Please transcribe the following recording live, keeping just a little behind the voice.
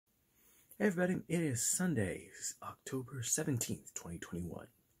Hey everybody, it is Sunday, October 17th, 2021,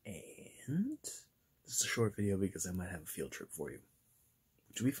 and this is a short video because I might have a field trip for you,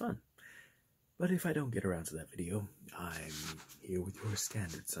 which will be fun. But if I don't get around to that video, I'm here with your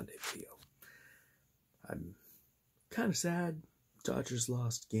standard Sunday video. I'm kind of sad. Dodgers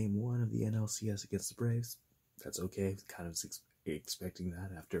lost Game 1 of the NLCS against the Braves. That's okay, kind of expecting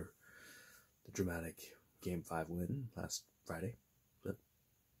that after the dramatic Game 5 win last Friday.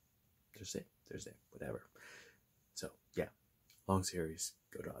 Thursday, whatever. So, yeah, long series,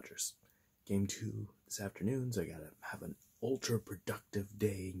 go Dodgers. Game 2 this afternoon, so I gotta have an ultra productive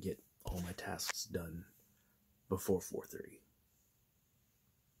day and get all my tasks done before 4:30.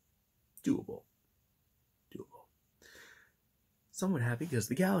 Doable. Somewhat happy because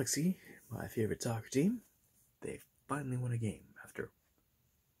the Galaxy, my favorite soccer team, they finally won a game after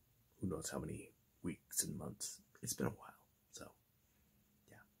who knows how many weeks and months. It's been a while.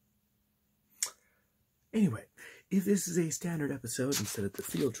 Anyway, if this is a standard episode instead of the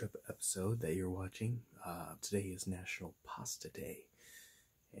field trip episode that you're watching, today is National Pasta Day.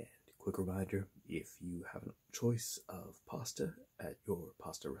 And quick reminder, if you have a choice of pasta at your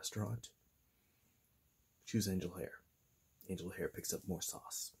pasta restaurant, choose Angel Hair. Angel Hair picks up more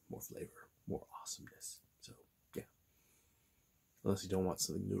sauce, more flavor, more awesomeness. So, yeah. Unless you don't want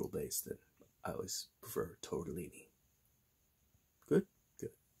something noodle-based, then I always prefer tortellini. Good?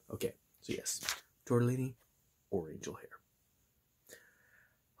 Good. Okay, so yes. Tortellini or Angel Hair.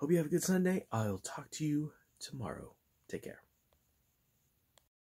 Hope you have a good Sunday. I'll talk to you tomorrow. Take care.